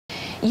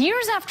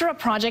Years after a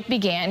project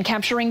began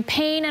capturing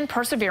pain and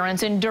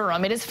perseverance in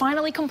Durham, it is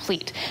finally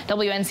complete.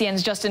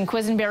 WNCN's Justin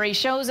Quisenberry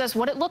shows us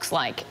what it looks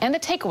like and the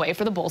takeaway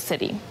for the Bull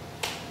City.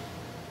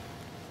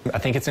 I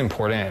think it's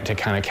important to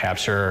kind of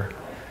capture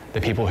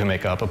the people who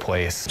make up a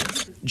place.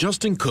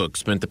 Justin Cook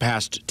spent the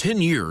past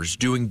 10 years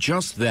doing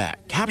just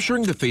that,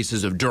 capturing the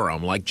faces of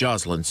Durham like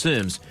Jocelyn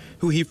Sims,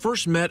 who he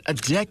first met a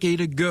decade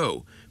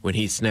ago when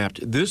he snapped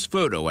this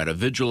photo at a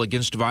vigil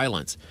against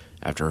violence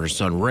after her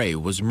son Ray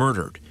was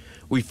murdered.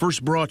 We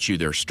first brought you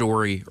their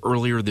story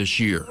earlier this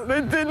year. They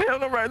didn't have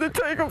the right to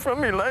take them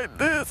from me like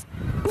this.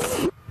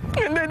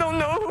 And they don't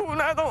know who, and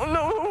I don't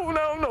know who, and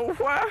I don't know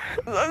why.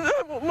 I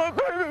just want my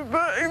baby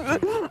back.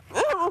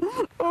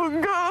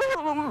 Oh, God,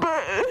 I'm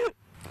back.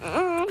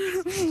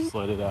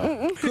 Let it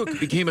out. Cook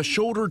became a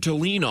shoulder to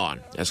lean on,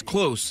 as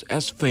close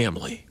as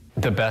family.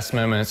 The best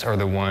moments are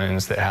the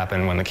ones that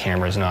happen when the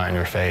camera's not in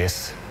your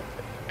face,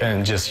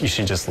 and you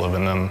should just live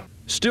in them.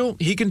 Still,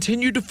 he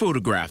continued to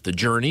photograph the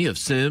journey of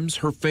Sims,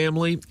 her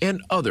family,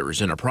 and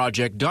others in a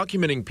project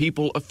documenting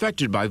people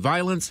affected by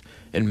violence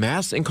and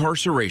mass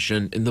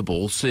incarceration in the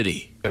Bull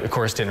City. Of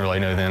course, didn't really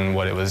know then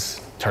what it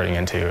was turning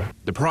into.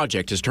 The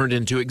project has turned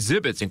into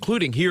exhibits,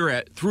 including here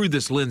at Through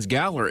This Lens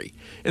Gallery,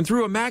 and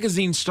through a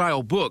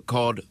magazine-style book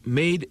called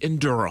Made in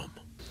Durham.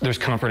 There's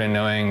comfort in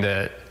knowing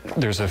that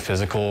there's a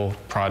physical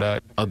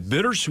product. A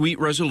bittersweet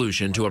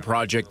resolution to a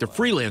project the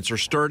freelancer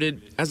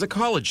started as a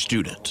college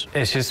student.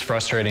 It's just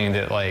frustrating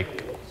that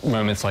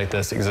moments like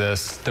this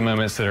exist. The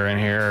moments that are in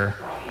here,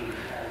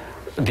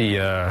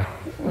 the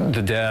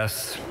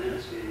deaths,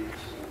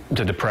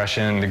 the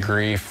depression, the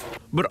grief.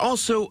 But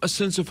also a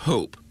sense of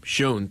hope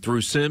shown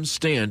through Sims'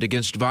 stand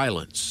against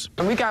violence.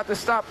 And we got to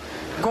stop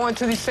going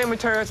to these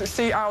cemeteries to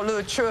see our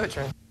little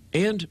children.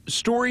 And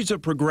stories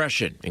of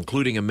progression,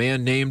 including a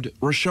man named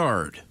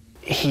Richard.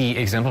 He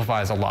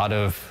exemplifies a lot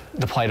of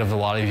the plight of a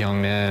lot of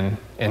young men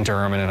in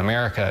Durham and in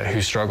America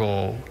who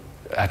struggle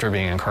after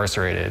being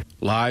incarcerated.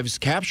 Lives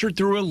captured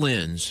through a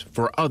lens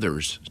for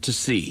others to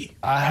see.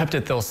 I hope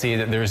that they'll see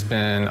that there's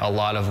been a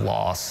lot of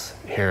loss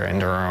here in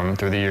Durham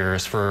through the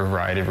years for a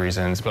variety of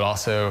reasons, but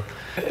also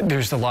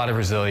there's a lot of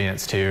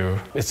resilience too.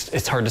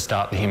 It's hard to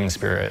stop the human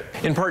spirit.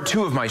 In part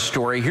 2 of my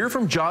story, hear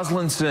from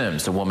Jocelyn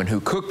Sims, a woman who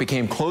Cook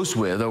became close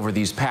with over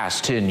these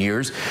past 10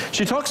 years.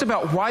 She talks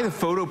about why the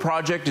photo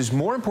project is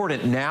more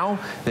important now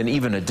than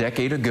even a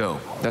decade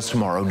ago. That's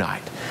tomorrow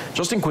night.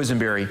 Justin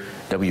Quisenberry,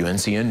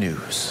 WNCN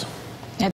News.